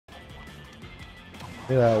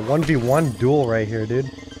Yeah, 1v1 duel right here,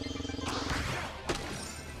 dude.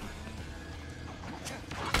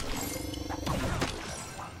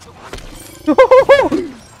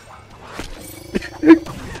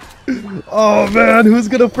 Oh man, who's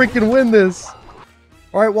gonna freaking win this?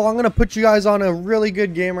 Alright, well, I'm gonna put you guys on a really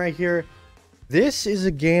good game right here. This is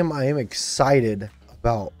a game I am excited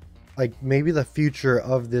about. Like, maybe the future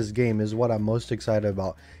of this game is what I'm most excited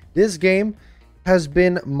about. This game has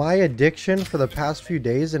been my addiction for the past few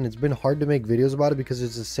days, and it's been hard to make videos about it because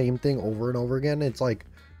it's the same thing over and over again. It's like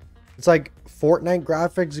Fortnite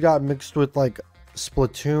graphics got mixed with like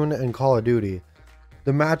Splatoon and Call of Duty.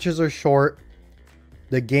 The matches are short,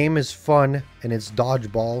 the game is fun, and it's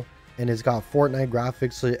dodgeball, and it's got Fortnite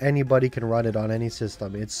graphics so anybody can run it on any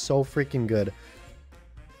system. It's so freaking good.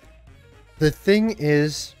 The thing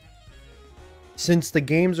is, since the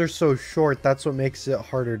games are so short, that's what makes it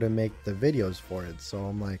harder to make the videos for it. So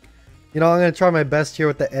I'm like, you know, I'm going to try my best here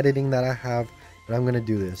with the editing that I have, and I'm going to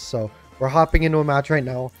do this. So we're hopping into a match right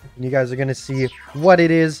now, and you guys are going to see what it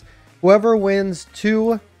is. Whoever wins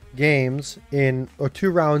 2 games or 2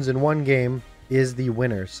 rounds in one game is the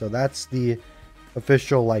winner. So that's the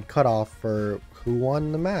official like cutoff for who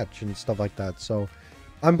won the match and stuff like that. So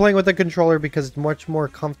I'm playing with the controller because it's much more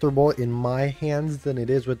comfortable in my hands than it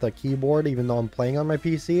is with the keyboard, even though I'm playing on my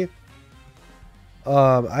PC.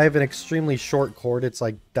 I have an extremely short cord. It's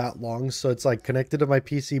like that long, so it's like connected to my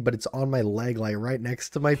PC, but it's on my leg, like right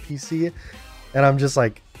next to my PC, and I'm just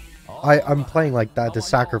like, I'm playing like that to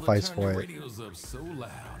sacrifice for it. So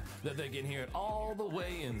loud that they can hear it all the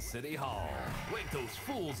way in City Hall. Wake those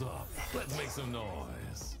fools up. Let's make some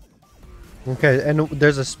noise. Okay, and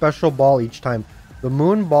there's a special ball each time. The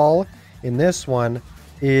moon ball in this one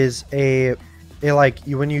is when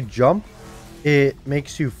you jump, it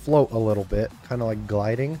makes you float a little bit, kind of like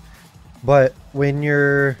gliding. But when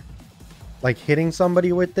you're like hitting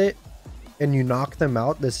somebody with it and you knock them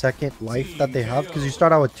out, the second life that they have, because you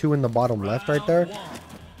start out with 2 in the bottom left right there.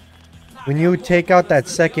 When you take out that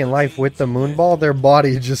second life with the moon ball, their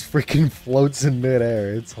body just freaking floats in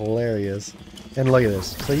midair. It's hilarious. And look at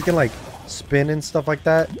this. So you can like spin and stuff like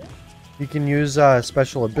that. You can use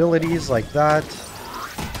special abilities like that.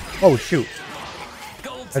 Oh shoot.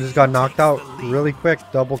 I just got knocked out really quick.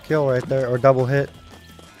 Double kill right there, or double hit.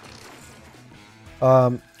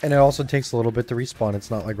 And it also takes a little bit to respawn.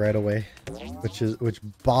 It's not like right away, which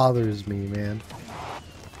bothers me, man.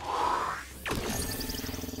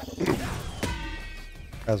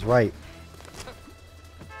 That's right.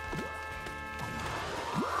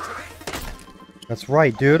 That's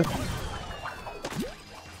right, dude.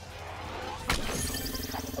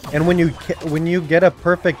 And when you get a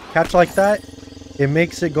perfect catch like that, it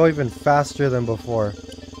makes it go even faster than before.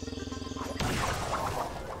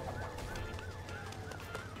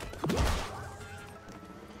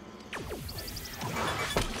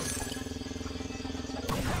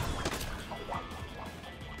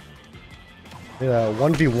 Yeah,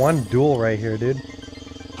 1v1 duel right here, dude.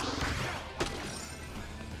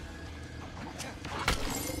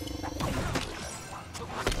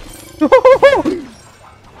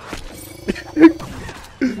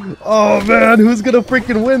 Oh man, who's gonna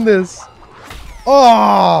freaking win this?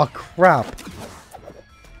 Oh crap.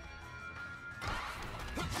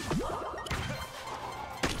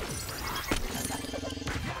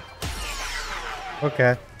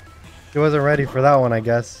 Okay. He wasn't ready for that one, I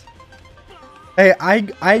guess. Hey,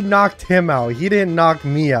 I knocked him out. He didn't knock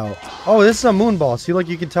me out. Oh, this is a moon ball. See, look,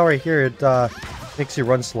 you can tell right here. It makes you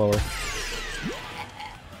run slower.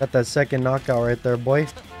 Got that second knockout right there, boy.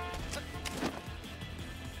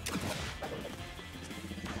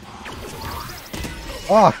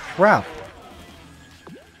 Oh, crap.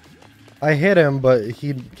 I hit him, but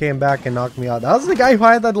he came back and knocked me out. That was the guy who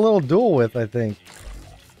I had that little duel with, I think.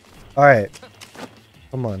 Alright.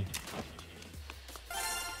 Come on.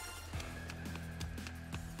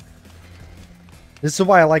 This is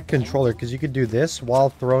why I like controller, because you could do this while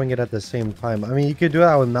throwing it at the same time. I mean, you could do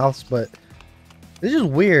that with mouse, but it's just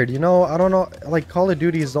weird, you know? I don't know. Like, Call of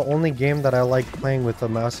Duty is the only game that I like playing with a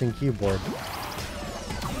mouse and keyboard.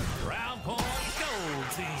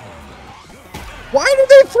 Why did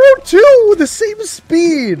they throw 2 with the same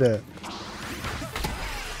speed?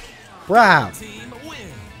 Crap.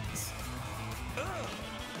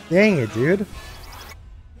 Dang it, dude.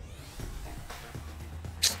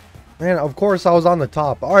 Man, of course I was on the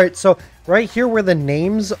top. Alright, so right here where the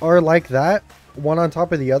names are like that, one on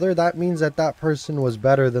top of the other, that means that that person was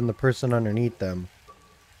better than the person underneath them.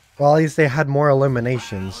 Well, at least they had more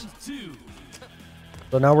eliminations.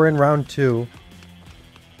 So now we're in round 2.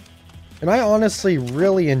 And I honestly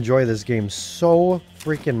really enjoy this game so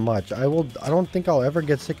freaking much. I don't think I'll ever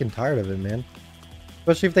get sick and tired of it, man.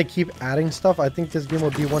 Especially if they keep adding stuff. I think this game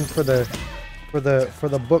will be one for the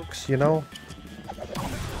books, you know?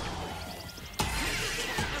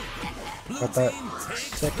 Got that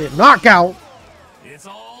second knockout. It's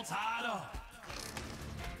all tied up.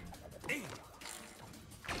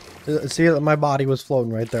 See, my body was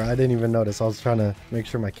floating right there. I didn't even notice. I was trying to make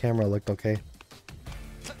sure my camera looked okay.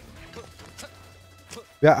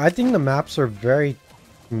 Yeah, I think the maps are very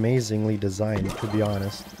amazingly designed, to be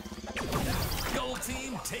honest. Gold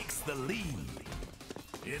team takes the lead.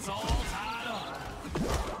 It's all tied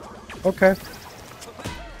up. Okay.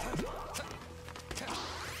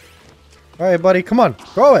 All right, buddy, come on,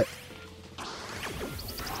 throw it.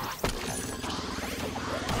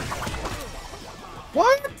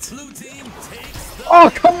 What? Blue team takes the Oh,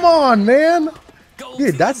 come on, man. Gold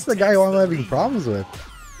Dude, that's the guy who I'm having problems with.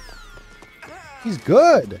 He's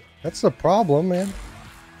good. That's the problem, man.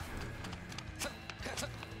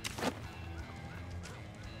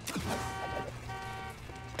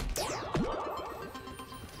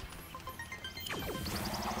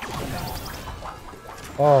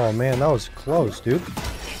 Oh man, that was close, dude.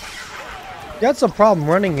 That's a problem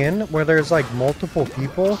running in where there's like multiple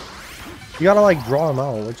people. You gotta like draw them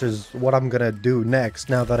out, which is what I'm gonna do next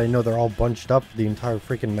now that I know they're all bunched up the entire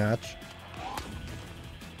freaking match.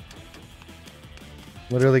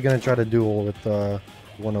 Literally gonna try to duel with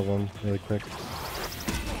one of them really quick.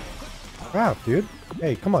 Crap, dude.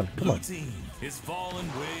 Hey, come on, come on. Blue team is falling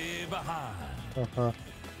way behind. Uh-huh.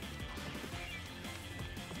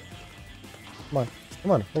 Come on. Come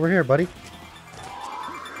on, over here, buddy.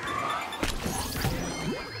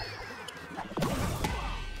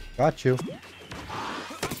 Got you.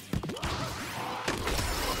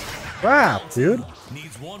 Crap, dude.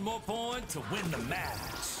 Needs one more point to win the match.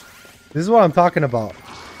 This is what I'm talking about.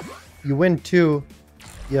 You win 2,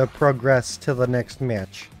 you progress to the next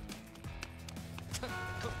match.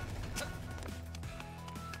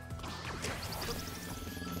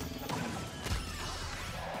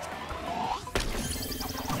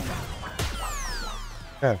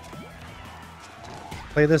 Okay.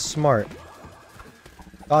 Play this smart.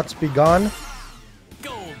 Thoughts be gone.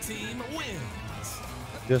 Gold team wins.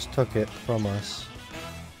 Just took it from us.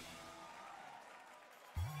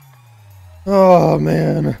 Oh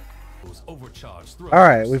man.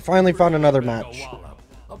 Alright, we finally found another match.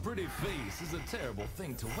 A pretty face is a terrible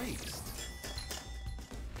thing to waste.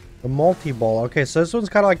 The multi-ball. Okay, so this one's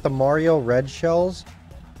kind of like the Mario red shells,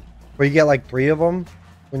 where you get like 3 of them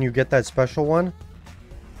when you get that special one.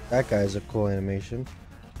 That guy's a cool animation.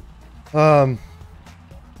 Yeah,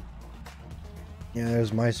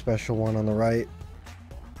 there's my special one on the right.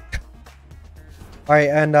 Alright,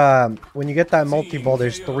 and when you get that multi-ball,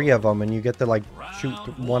 there's 3 of them, and you get to like shoot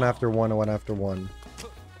one after one and one after one.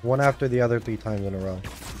 One after the other 3 times in a row.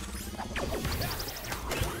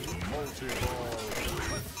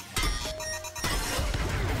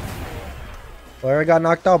 Well, I got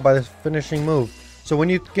knocked out by this finishing move. So when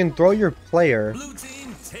you can throw your player,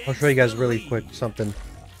 I'll show you guys really quick something.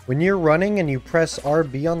 When you're running and you press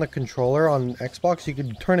RB on the controller on Xbox, you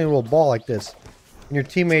can turn it into a ball like this. And your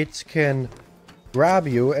teammates can grab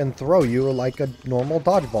you and throw you like a normal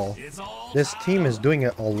dodgeball. This team is doing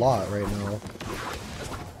it a lot right now.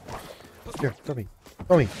 Here, throw me.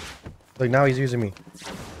 Throw me. Like now he's using me.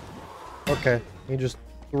 Okay. He just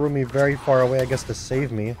threw me very far away, I guess to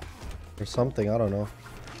save me. Or something, I don't know.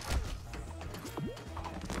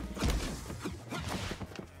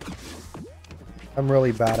 I'm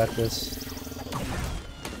really bad at this.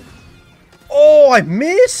 Oh, I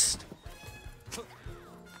missed!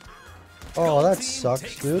 Oh, that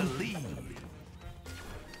sucks, dude.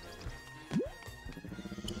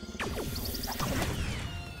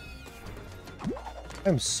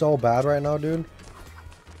 I'm so bad right now, dude.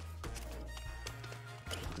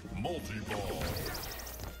 Multi-ball.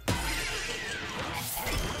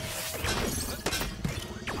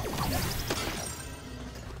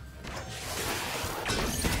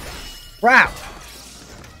 Crap!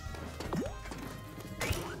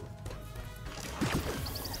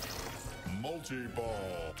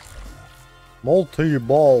 Multi-ball.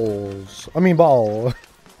 Multi-balls. I mean ball.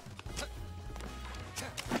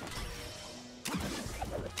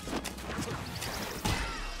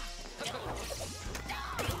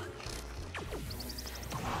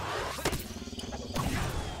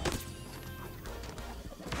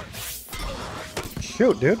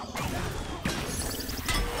 Shoot, dude.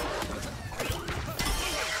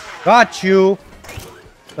 Got you,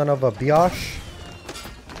 son of a biatch.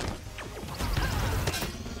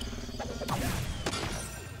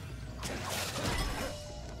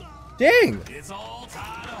 Dang! It's all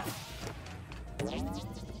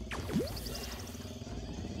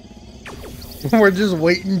We're just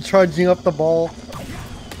waiting, trudging up the ball.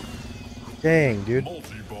 Dang, dude.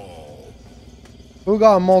 Multi-ball. Who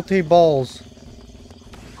got multi-balls?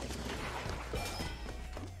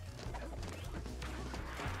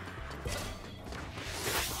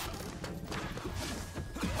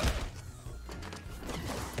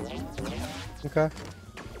 Okay.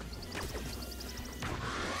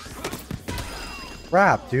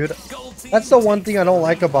 Crap, dude. That's the one thing I don't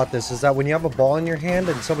like about this, is that when you have a ball in your hand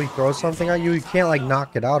and somebody throws something at you, you can't like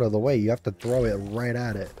knock it out of the way. You have to throw it right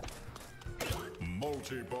at it.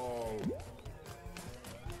 Multi-ball.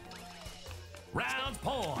 Round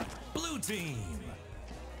point. Blue team.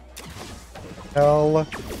 Hell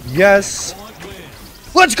yes. Point win.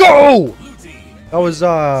 Let's go! Blue team. That was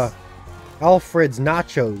Alfred's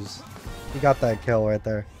Nachos. He got that kill right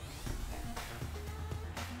there.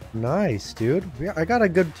 Nice, dude. Yeah, I got a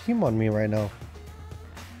good team on me right now.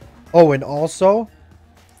 Oh, and also,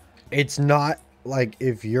 it's not like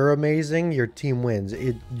if you're amazing, your team wins.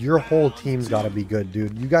 Your whole team's got to be good,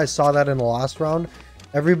 dude. You guys saw that in the last round.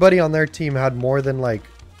 Everybody on their team had more than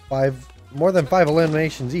five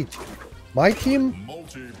eliminations each. My team,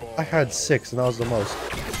 Multi-ball. I had 6, and that was the most.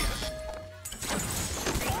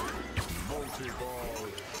 Multi-ball.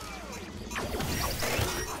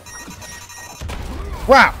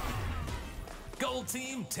 Wow! Gold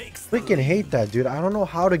team takes the Freaking hate that, dude. I don't know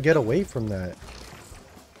how to get away from that.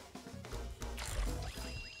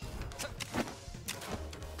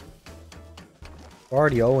 We're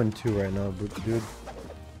already 0-2 right now, dude.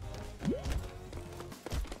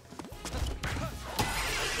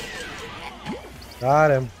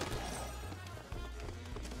 Got him.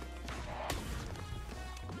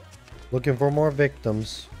 Looking for more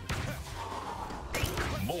victims.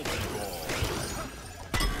 multi-ball.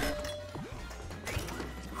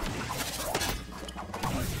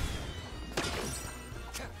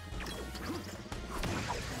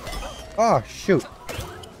 Oh, shoot.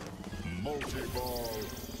 Multi-ball.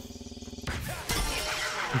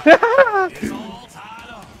 It's all tied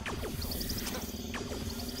up.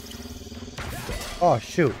 Oh,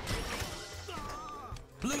 shoot.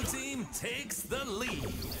 Blue team takes the lead.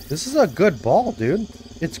 This is a good ball, dude.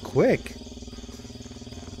 It's quick.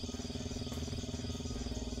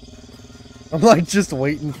 I'm like just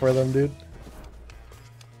waiting for them, dude.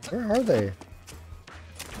 Where are they?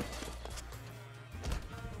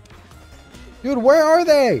 Dude, where are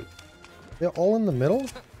they? They're all in the middle?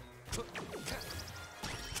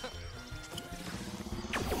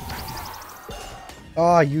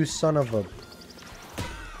 Ah, you son of a...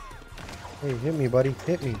 Hey, hit me, buddy.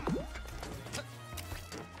 Hit me.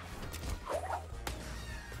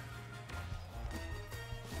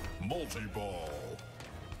 Multi-ball.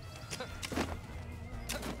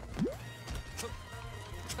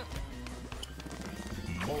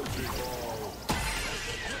 Multi-ball.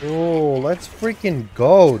 Oh, let's freaking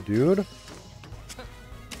go, dude.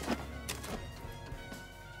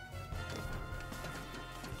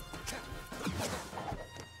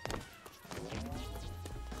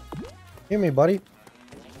 Hit me, buddy.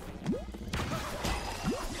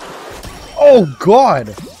 Oh,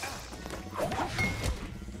 God.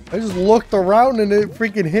 I just looked around and it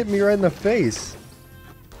freaking hit me right in the face.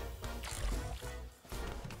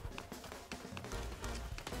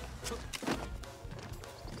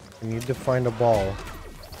 I need to find a ball.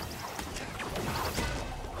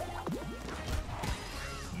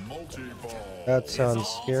 Multi-ball. That sounds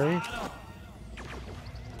scary.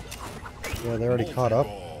 Yeah, they already caught up.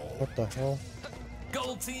 What the hell?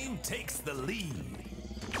 Gold team takes the lead.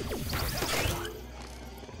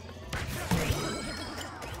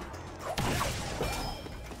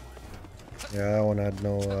 Yeah, that one had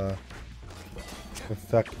no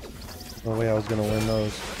effect. No way I was gonna win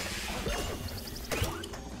those.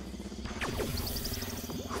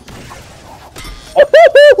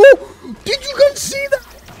 Did you guys see that?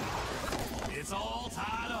 It's all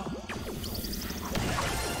tied up.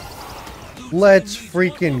 Let's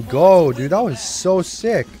freaking go, dude. That was so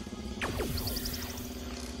sick.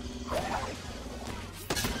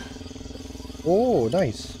 Oh,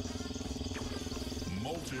 nice.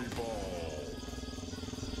 Multi-ball.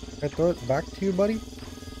 Can I throw it back to you, buddy?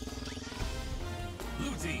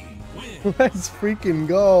 Blue team win. Let's freaking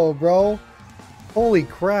go, bro. Holy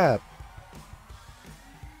crap.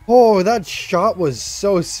 Oh, that shot was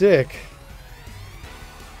so sick.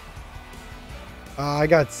 I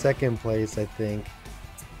got second place, I think.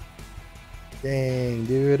 Dang,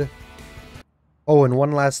 dude. Oh, and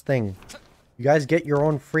one last thing. You guys get your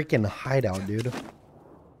own freaking hideout, dude.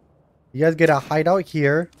 You guys get a hideout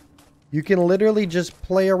here. You can literally just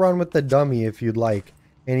play around with the dummy if you'd like.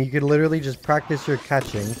 And you can literally just practice your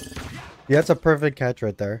catching. Yeah, that's a perfect catch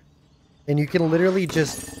right there. And you can literally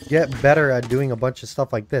just get better at doing a bunch of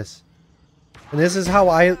stuff like this. And this is how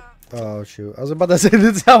I... Oh, shoot. I was about to say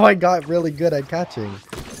this is how I got really good at catching.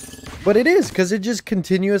 But it is, because it just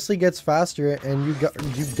continuously gets faster and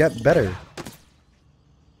you get better.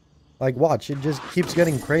 Like, watch. It just keeps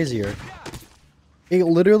getting crazier. It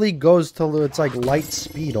literally goes till it's like light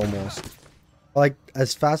speed almost. Like,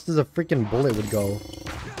 as fast as a freaking bullet would go.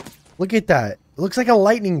 Look at that. It looks like a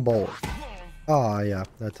lightning bolt. Oh, yeah.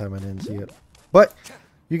 That time I didn't see it. But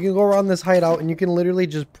you can go around this hideout and you can literally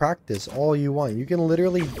just practice all you want. You can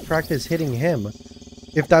literally practice hitting him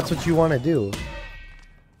if that's what you want to do.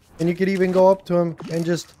 And you could even go up to him and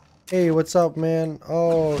just, hey, what's up, man?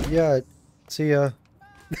 Oh, yeah. See ya.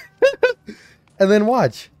 And then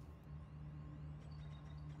watch.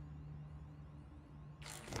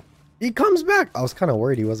 He comes back. I was kind of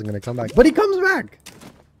worried he wasn't going to come back. But he comes back.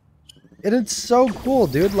 And it's so cool,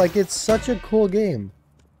 dude. Like, it's such a cool game.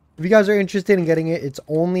 If you guys are interested in getting it, it's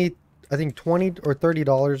only, I think, $20 or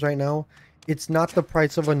 $30 right now. It's not the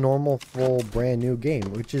price of a normal, full, brand new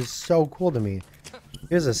game, which is so cool to me.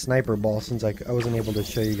 Here's a sniper ball, since I wasn't able to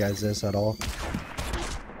show you guys this at all.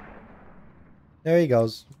 There he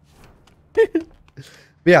goes. But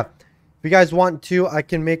yeah. If you guys want to, I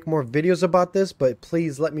can make more videos about this, but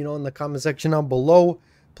please let me know in the comment section down below.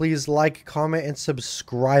 Please like, comment, and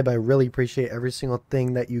subscribe. I really appreciate every single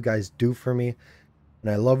thing that you guys do for me.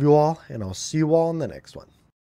 And I love you all, and I'll see you all in the next one.